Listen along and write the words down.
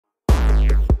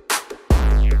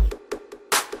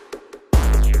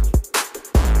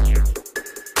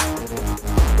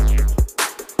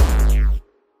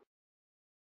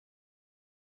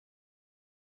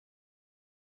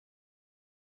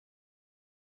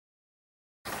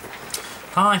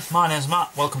Hi, my name's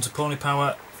Matt, welcome to Pony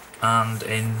Power, and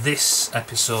in this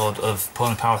episode of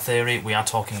Pony Power Theory we are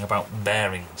talking about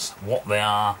bearings, what they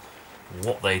are,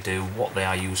 what they do, what they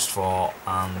are used for,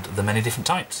 and the many different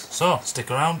types. So stick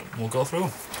around and we'll go through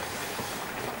them.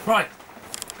 Right,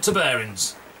 to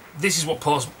bearings. This is what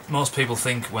most people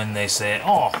think when they say,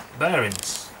 oh,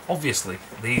 bearings. Obviously,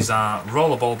 these are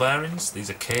rollerball bearings, these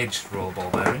are cage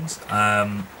rollerball bearings.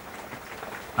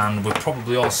 And we've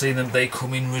probably all seen them. They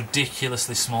come in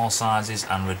ridiculously small sizes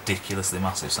and ridiculously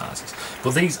massive sizes.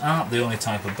 But these aren't the only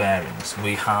type of bearings.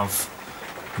 We have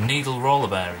needle roller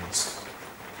bearings,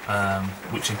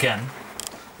 which again,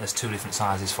 there's two different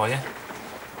sizes for you.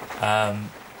 Are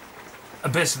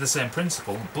basically the same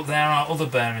principle, but there are other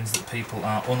bearings that people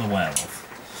are unaware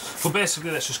of. But basically,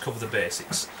 let's just cover the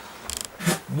basics.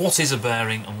 What is a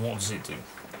bearing and what does it do?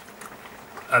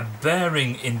 A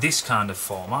bearing in this kind of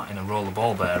format, in a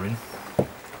rollerball bearing,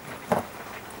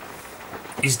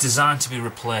 is designed to be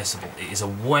replaceable. It is a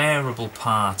wearable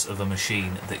part of a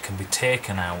machine that can be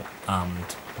taken out and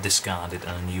discarded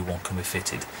and a new one can be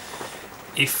fitted.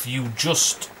 If you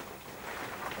just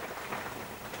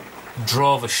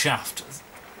drove a shaft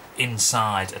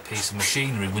inside a piece of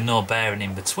machinery with no bearing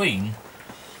in between,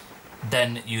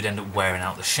 then you'd end up wearing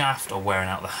out the shaft or wearing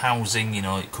out the housing. You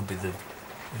know, it could be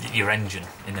your engine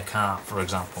in a car, for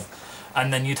example,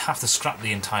 and then you'd have to scrap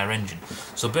the entire engine.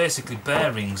 So basically,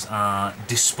 bearings are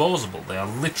disposable. They are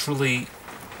literally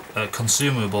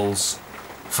consumables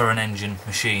for an engine,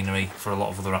 machinery, for a lot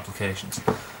of other applications.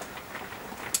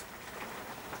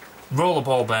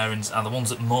 Rollerball bearings are the ones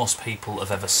that most people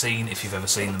have ever seen, if you've ever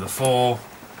seen them before,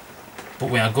 but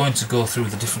we are going to go through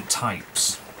the different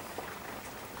types,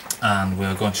 and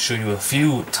we're going to show you a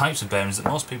few types of bearings that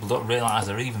most people don't realise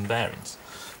are even bearings.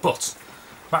 But,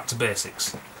 back to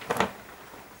basics.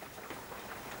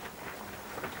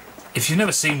 If you've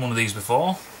never seen one of these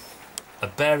before, a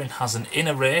bearing has an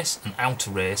inner race, an outer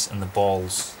race, and the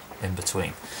balls in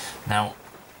between. Now,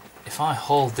 if I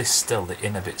hold this still, the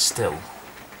inner bit still,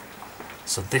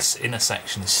 so this inner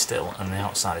section is still and the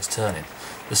outside is turning,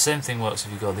 the same thing works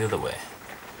if you go the other way.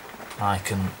 I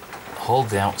can hold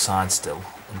the outside still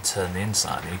and turn the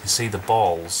inside, and you can see the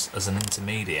balls as an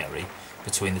intermediary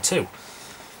between the two.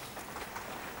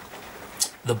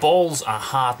 The balls are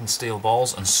hardened steel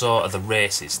balls, and so are the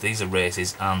races. These are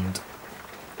races, and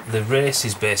the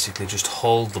races basically just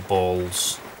hold the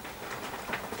balls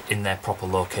in their proper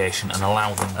location and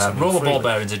allow them to move freely. Rollerball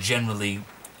bearings are generally,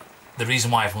 the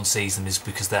reason why everyone sees them is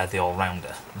because they're the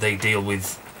all-rounder. They deal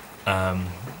with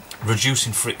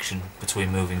reducing friction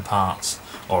between moving parts,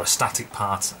 or a static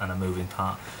part and a moving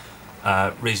part,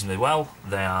 reasonably well.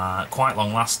 They are quite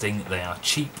long-lasting, they are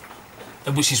cheap,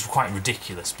 which is quite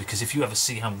ridiculous, because if you ever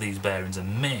see how these bearings are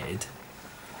made,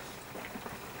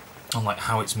 and like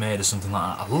how it's made or something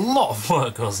like that, a lot of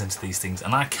work goes into these things,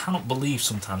 and I cannot believe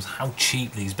sometimes how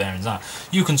cheap these bearings are.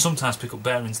 You can sometimes pick up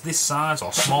bearings this size,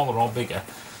 or smaller or bigger,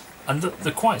 and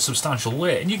they're quite substantial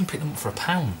weight, and you can pick them up for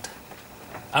 £1.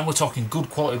 And we're talking good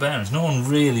quality bearings. No one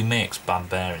really makes bad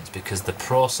bearings, because the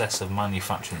process of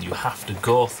manufacturing that you have to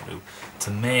go through to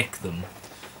make them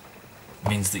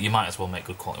means that you might as well make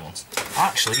good quality ones.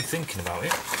 Actually, thinking about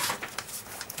it,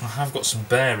 I have got some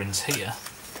bearings here,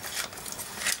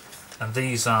 and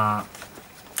these are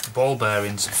ball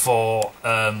bearings for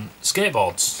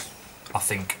skateboards, I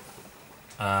think.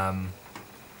 And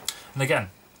again,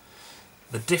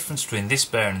 the difference between this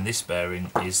bearing and this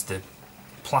bearing is the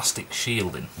plastic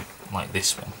shielding, like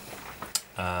this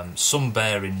one. Some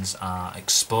bearings are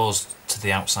exposed to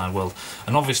the outside world,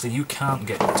 and obviously you can't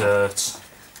get dirt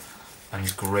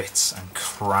and grit and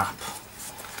crap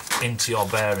into your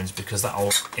bearings, because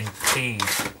that'll impede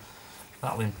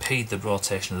the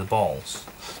rotation of the balls.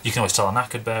 You can always tell a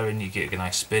knackered bearing, you get a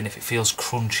nice spin. If it feels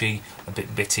crunchy, a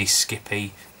bit bitty,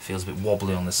 skippy, feels a bit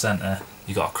wobbly on the centre,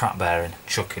 you got a crap bearing,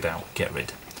 chuck it out, get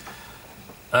rid.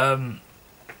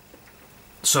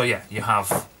 So yeah, you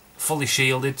have fully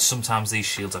shielded. Sometimes these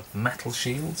shields have metal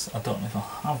shields. I don't know if I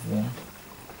have one.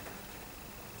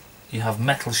 You have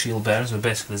metal shield bearings, where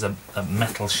basically there's a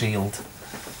metal shield.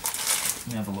 Let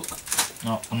me have a look.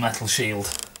 Oh, a metal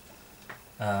shield.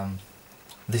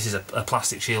 This is a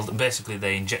plastic shield, and basically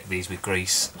they inject these with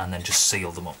grease and then just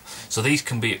seal them up. So these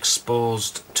can be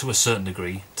exposed to a certain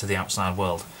degree to the outside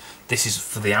world. This is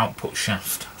for the output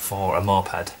shaft for a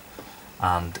moped,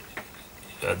 and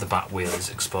the back wheel is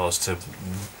exposed to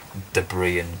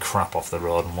debris and crap off the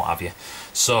road and what have you.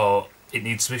 So it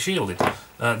needs to be shielded.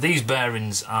 These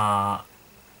bearings are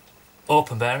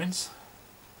open bearings,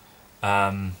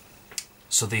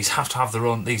 so these have to have their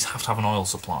own. These have to have an oil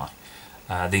supply.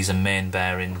 These are main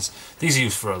bearings. These are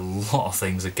used for a lot of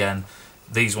things. Again,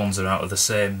 these ones are out of the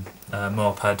same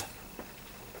moped,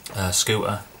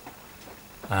 scooter,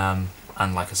 and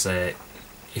like I say,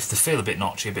 if they feel a bit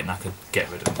notchy, a bit knackered, get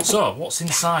rid of them. So, what's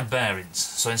inside bearings?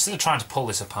 So instead of trying to pull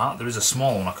this apart, there is a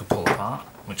small one I could pull apart,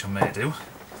 which I may do.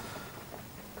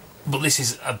 But this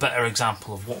is a better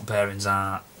example of what bearings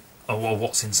are, or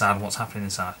what's inside and what's happening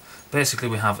inside. Basically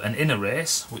we have an inner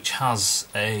race, which has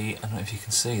a, I don't know if you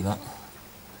can see that,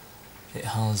 it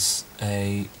has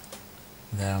a,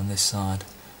 there on this side,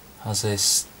 has a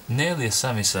nearly a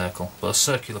semicircle, but a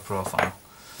circular profile.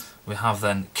 We have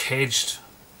then caged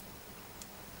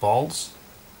balls,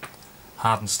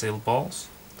 hardened steel balls,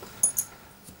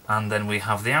 and then we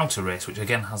have the outer race, which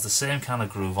again has the same kind of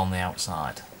groove on the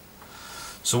outside.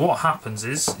 So what happens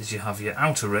is you have your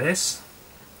outer race,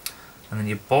 and then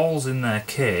your balls in their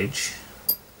cage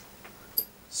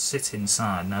sit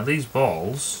inside. Now these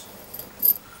balls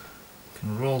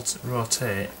can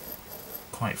rotate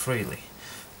quite freely,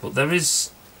 but there is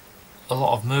a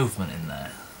lot of movement in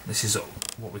there. This is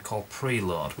what we call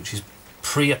preload, which is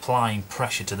pre-applying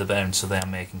pressure to the bearings so they are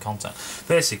making contact.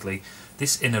 Basically,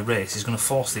 this inner race is going to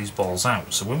force these balls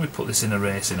out. So when we put this inner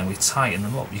race in and we tighten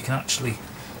them up, you can actually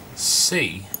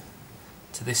see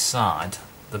to this side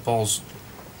the balls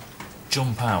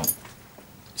jump out.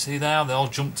 See there, they all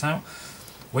jumped out.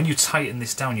 When you tighten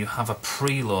this down, you have a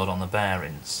preload on the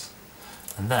bearings,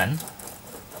 and then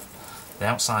the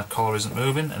outside collar isn't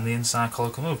moving and the inside collar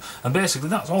can move. And basically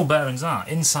that's all bearings are.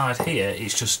 Inside here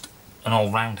it's just an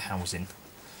all-round housing,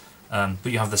 but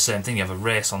you have the same thing. You have a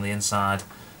race on the inside,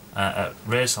 a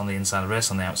race on the inside, a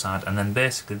race on the outside, and then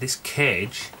basically this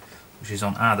cage, which is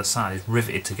on either side, is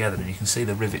riveted together, and you can see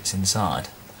the rivets inside.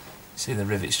 See the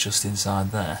rivets just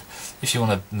inside there. If you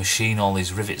want to machine all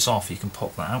these rivets off, you can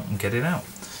pop that out and get it out.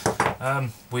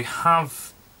 We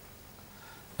have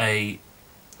a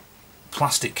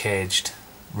plastic caged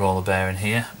roller bearing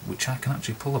here, which I can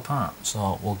actually pull apart,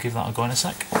 so we'll give that a go in a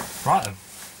sec. Right then,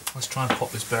 let's try and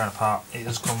pop this bearing apart. It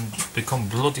has become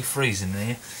bloody freezing in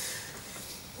here.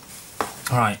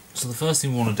 Alright, so the first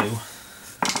thing we want to do is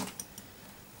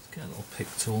get a little pick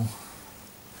tool,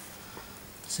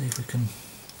 see if we can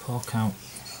poke out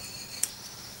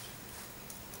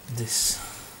this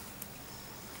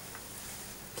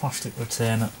plastic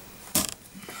retainer.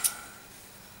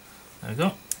 There we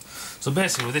go. So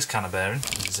basically with this kind of bearing,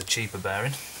 this is a cheaper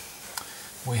bearing,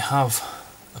 we have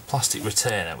a plastic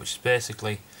retainer, which is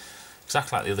basically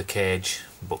exactly like the other cage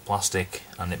but plastic,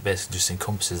 and it basically just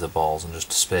encompasses the balls and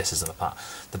just spaces them apart.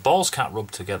 The balls can't rub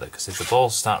together, because if the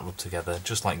balls start rub together,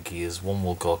 just like gears, one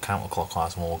will go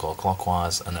counterclockwise and one will go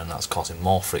clockwise, and then that's causing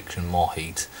more friction, more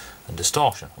heat and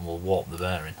distortion, and will warp the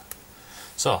bearing.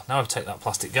 So now we've taken that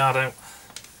plastic guard out,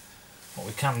 what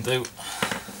we can do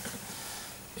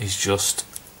is just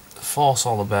force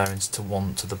all the bearings to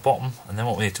the bottom, and then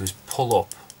what we need to do is pull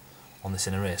up on this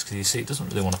inner race, because you see it doesn't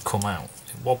really want to come out.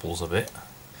 It wobbles a bit,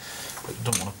 but it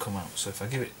doesn't want to come out. So if I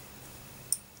give it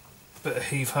a bit of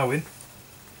heave-hoeing,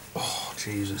 oh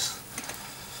Jesus,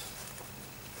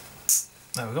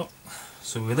 there we go.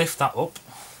 So we lift that up,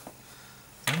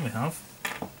 then we have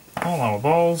all our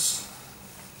balls,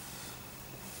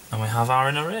 and we have our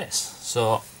inner race.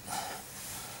 So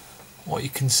what you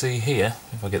can see here,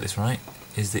 if I get this right,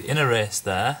 is the inner race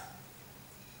there,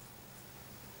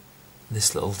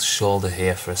 this little shoulder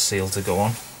here for a seal to go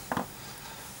on,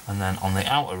 and then on the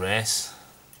outer race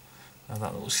we have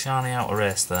that little shiny outer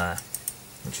race there,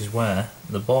 which is where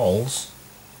the balls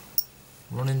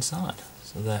run inside,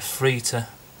 so they're free to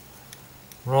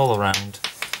roll around.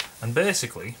 And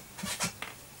basically,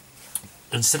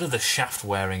 instead of the shaft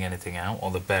wearing anything out,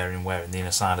 or the bearing wearing the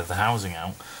inner side of the housing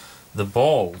out, the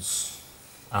balls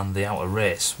and the outer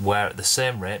race wear at the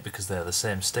same rate because they're the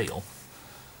same steel,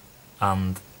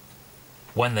 and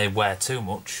when they wear too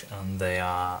much and they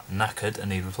are knackered and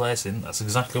need replacing, that's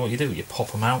exactly what you do. You pop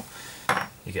them out,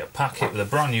 you get a packet with a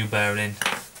brand new bearing in,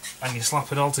 and you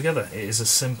slap it all together. It is as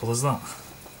simple as that.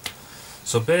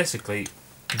 So basically,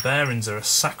 bearings are a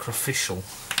sacrificial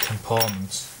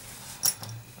component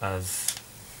of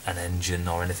an engine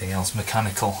or anything else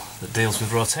mechanical that deals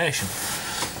with rotation.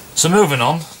 So moving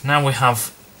on, now we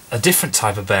have a different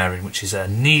type of bearing, which is a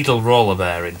needle roller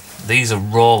bearing. These are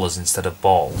rollers instead of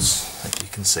balls, if you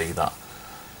can see that.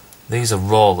 These are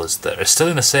rollers that are still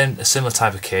in a similar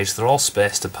type of cage. They're all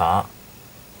spaced apart,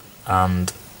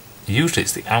 and usually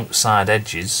it's the outside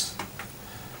edges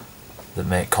that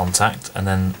make contact, and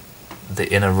then the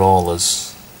inner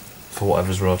rollers for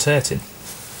whatever's rotating.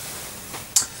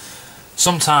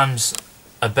 Sometimes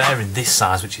a bearing this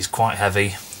size, which is quite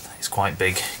heavy, it's quite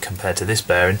big compared to this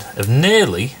bearing, of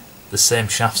nearly the same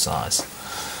shaft size,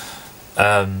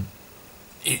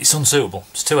 it's unsuitable.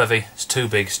 It's too heavy, it's too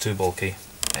big, it's too bulky,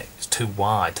 it's too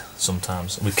wide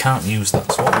sometimes. We can't use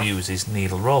that, so what we use is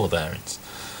needle roller bearings.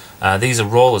 These are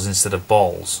rollers instead of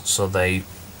balls, so they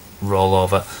roll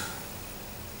over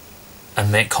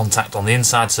and make contact on the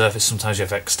inside surface. Sometimes you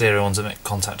have exterior ones that make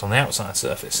contact on the outside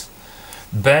surface.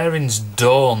 Bearings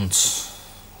don't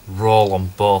roll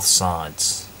on both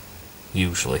sides,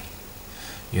 usually.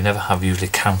 You never have usually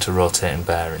counter-rotating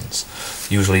bearings.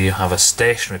 Usually you have a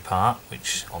stationary part,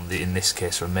 which in this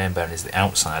case for a main bearing is the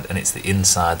outside, and it's the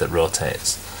inside that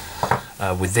rotates.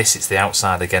 With this it's the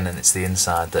outside again, and it's the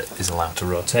inside that is allowed to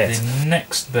rotate. The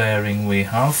next bearing we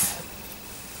have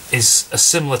is a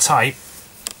similar type,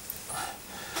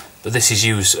 but this is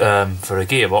used for a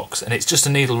gearbox, and it's just a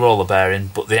needle roller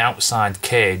bearing, but the outside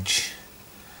cage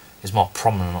is more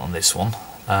prominent on this one.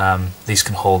 These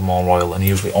can hold more oil, and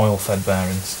usually oil-fed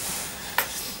bearings.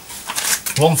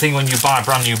 One thing when you buy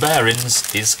brand new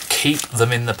bearings is keep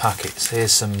them in the packets.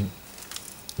 Here's some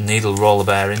needle roller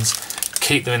bearings.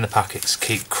 Keep them in the packets.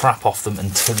 Keep crap off them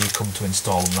until you come to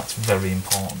install them. That's very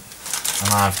important.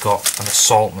 And I've got an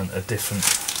assortment of different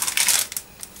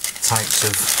types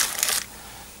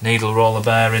of needle roller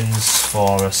bearings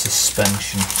for a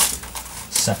suspension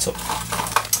setup.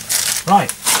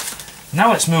 Right.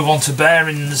 Now let's move on to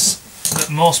bearings that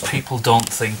most people don't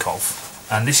think of,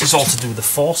 and this is all to do with the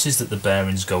forces that the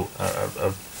bearings go,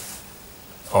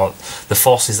 or the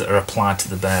forces that are applied to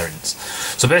the bearings.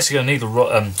 So basically, a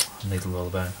roller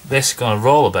bearing. Basically, on a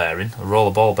roller bearing, a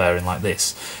roller ball bearing like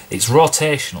this, it's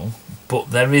rotational, but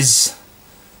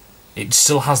it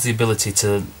still has the ability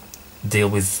to deal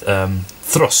with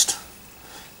thrust,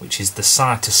 which is the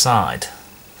side to side.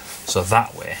 So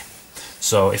that way.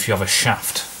 So if you have a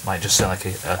shaft, like just say like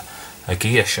a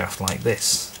gear shaft like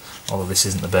this, although this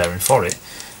isn't the bearing for it,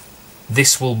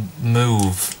 this will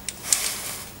move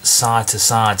side to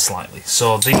side slightly.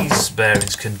 So these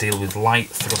bearings can deal with light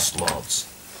thrust loads,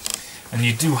 and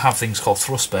you do have things called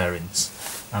thrust bearings,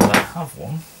 and I have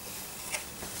one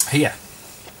here.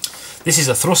 This is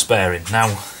a thrust bearing.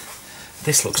 Now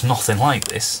this looks nothing like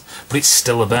this, but it's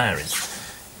still a bearing.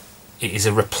 It is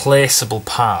a replaceable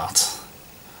part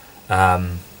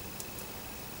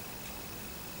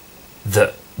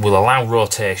that will allow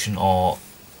rotation or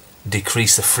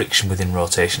decrease the friction within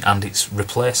rotation, and it's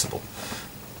replaceable.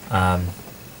 But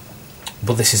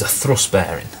this is a thrust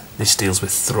bearing. This deals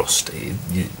with thrust. It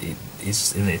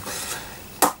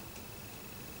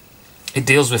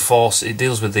deals with force. It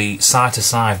deals with the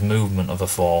side-to-side movement of a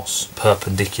force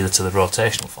perpendicular to the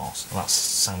rotational force. That's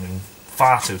sounding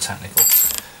far too technical.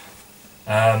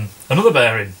 Another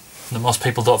bearing that most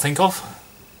people don't think of: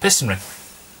 piston ring.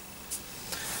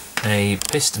 A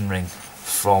piston ring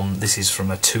this is from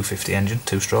a 250 engine,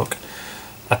 2-stroke.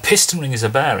 A piston ring is a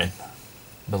bearing,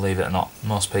 believe it or not.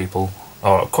 Most people,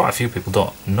 or quite a few people,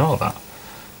 don't know that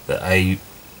a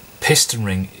piston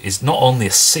ring is not only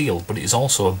a seal, but it is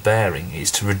also a bearing. It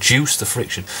is to reduce the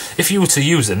friction. If you were to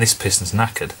use it, and this piston's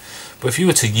knackered, but if you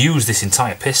were to use this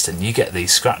entire piston, you get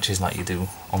these scratches like you do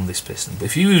on this piston. But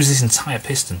if you use this entire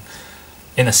piston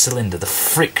in a cylinder, the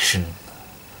friction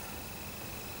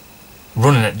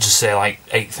running at just say like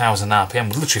 8,000 RPM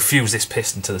would literally fuse this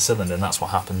piston to the cylinder, and that's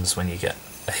what happens when you get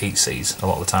a heat seize a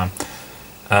lot of the time.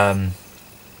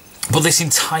 But this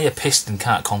entire piston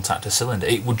can't contact a cylinder.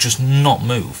 It would just not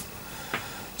move.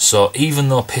 So even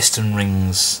though piston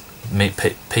rings,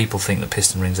 people think that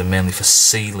piston rings are mainly for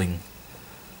sealing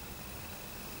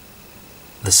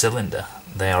the cylinder,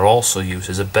 they are also used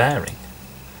as a bearing.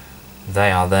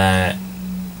 They are there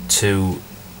to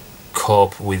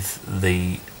cope with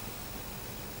the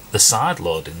side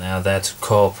loading. They are there to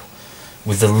cope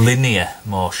with the linear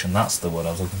motion. That's the word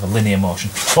I was looking for, linear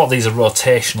motion. What these are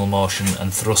rotational motion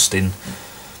and thrusting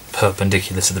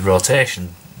perpendicular to the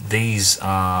rotation. These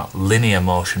are linear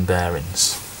motion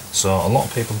bearings. So a lot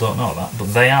of people don't know that,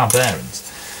 but they are bearings.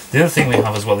 The other thing we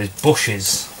have as well is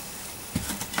bushes.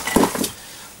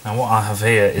 Now what I have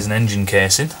here is an engine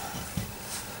casing,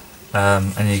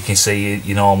 and you can see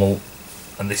your normal,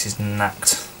 and this is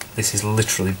knacked. This is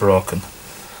literally broken.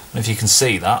 And if you can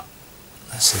see that,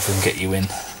 let's see if we can get you in.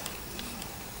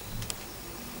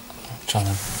 I'm trying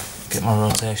to get my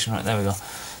rotation right, there we go.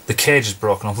 The cage is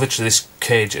broken off. Literally this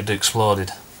cage had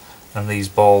exploded, and these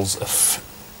balls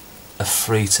are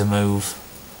free to move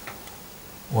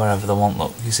wherever they want.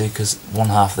 Look, you see, because one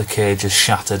half of the cage is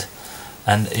shattered,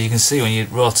 and you can see when you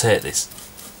rotate this,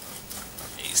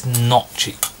 it's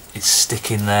notchy, it's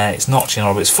sticking there, it's notching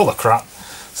all, but it's full of crap,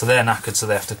 so they're knackered, so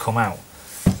they have to come out.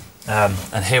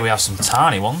 And here we have some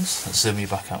tiny ones. Let's zoom you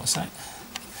back out a sec.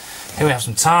 Here we have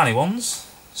some tiny ones,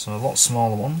 some a lot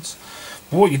smaller ones.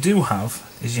 But what you do have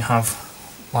is you have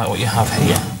like what you have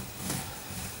here.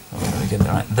 Let me get it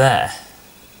right there.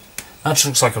 That just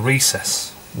looks like a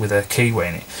recess with a keyway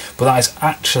in it, but that is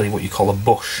actually what you call a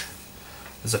bush.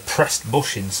 There's a pressed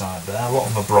bush inside there, a lot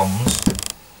of them are bronze.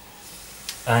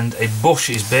 And a bush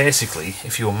is basically,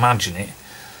 if you imagine it,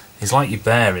 is like your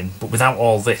bearing, but without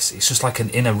all this. It's just like an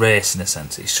inner race in a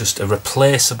sense. It's just a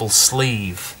replaceable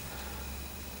sleeve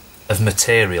of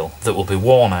material that will be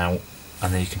worn out,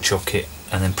 and then you can chuck it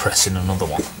and then press in another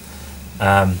one.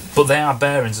 But they are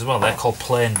bearings as well. They're called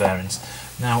plain bearings.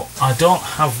 Now, I don't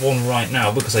have one right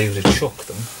now because I usually chuck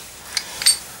them.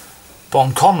 But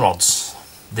on conrods,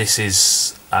 this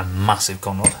is a massive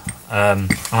conrod,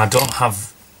 and I don't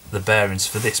have the bearings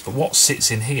for this. But what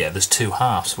sits in here, there's two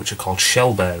halves which are called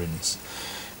shell bearings,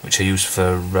 which are used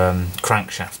for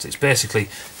crankshafts. It's basically,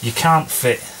 you can't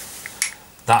fit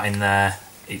that in there.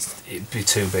 It'd be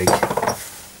too big.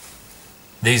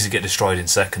 These would get destroyed in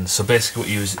seconds. So basically, what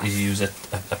you use is you use a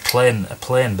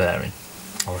plain bearing,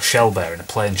 or a shell bearing, a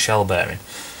plain shell bearing.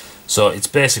 So it's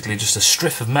basically just a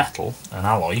strip of metal, an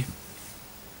alloy,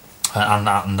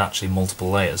 and actually multiple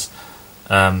layers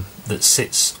that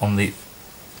sits on the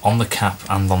cap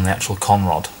and on the actual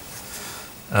conrod.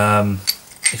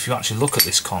 If you actually look at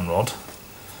this conrod,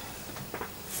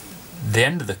 the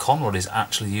end of the conrod is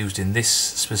actually used in this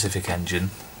specific engine,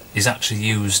 is actually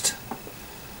used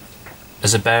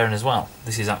as a bearing as well.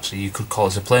 This is actually, you could call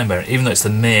it a plain bearing, even though it's the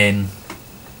main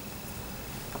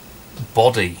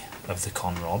body of the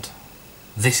conrod.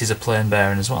 This is a plain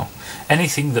bearing as well.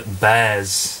 Anything that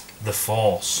bears the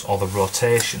force or the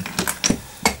rotation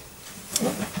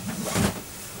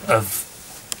of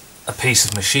a piece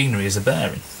of machinery is a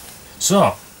bearing.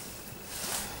 So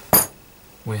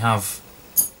we have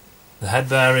the head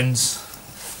bearings,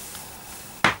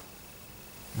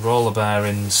 roller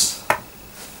bearings,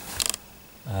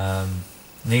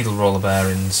 needle roller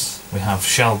bearings, we have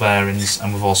shell bearings,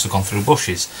 and we've also gone through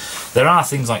bushes. There are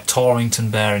things like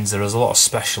Torrington bearings, there is a lot of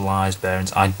specialised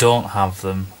bearings. I don't have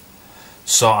them,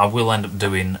 so I will end up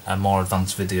doing a more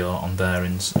advanced video on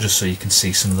bearings, just so you can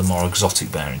see some of the more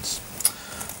exotic bearings.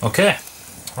 Okay,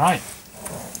 right,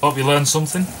 hope you learned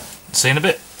something. See you in a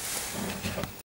bit.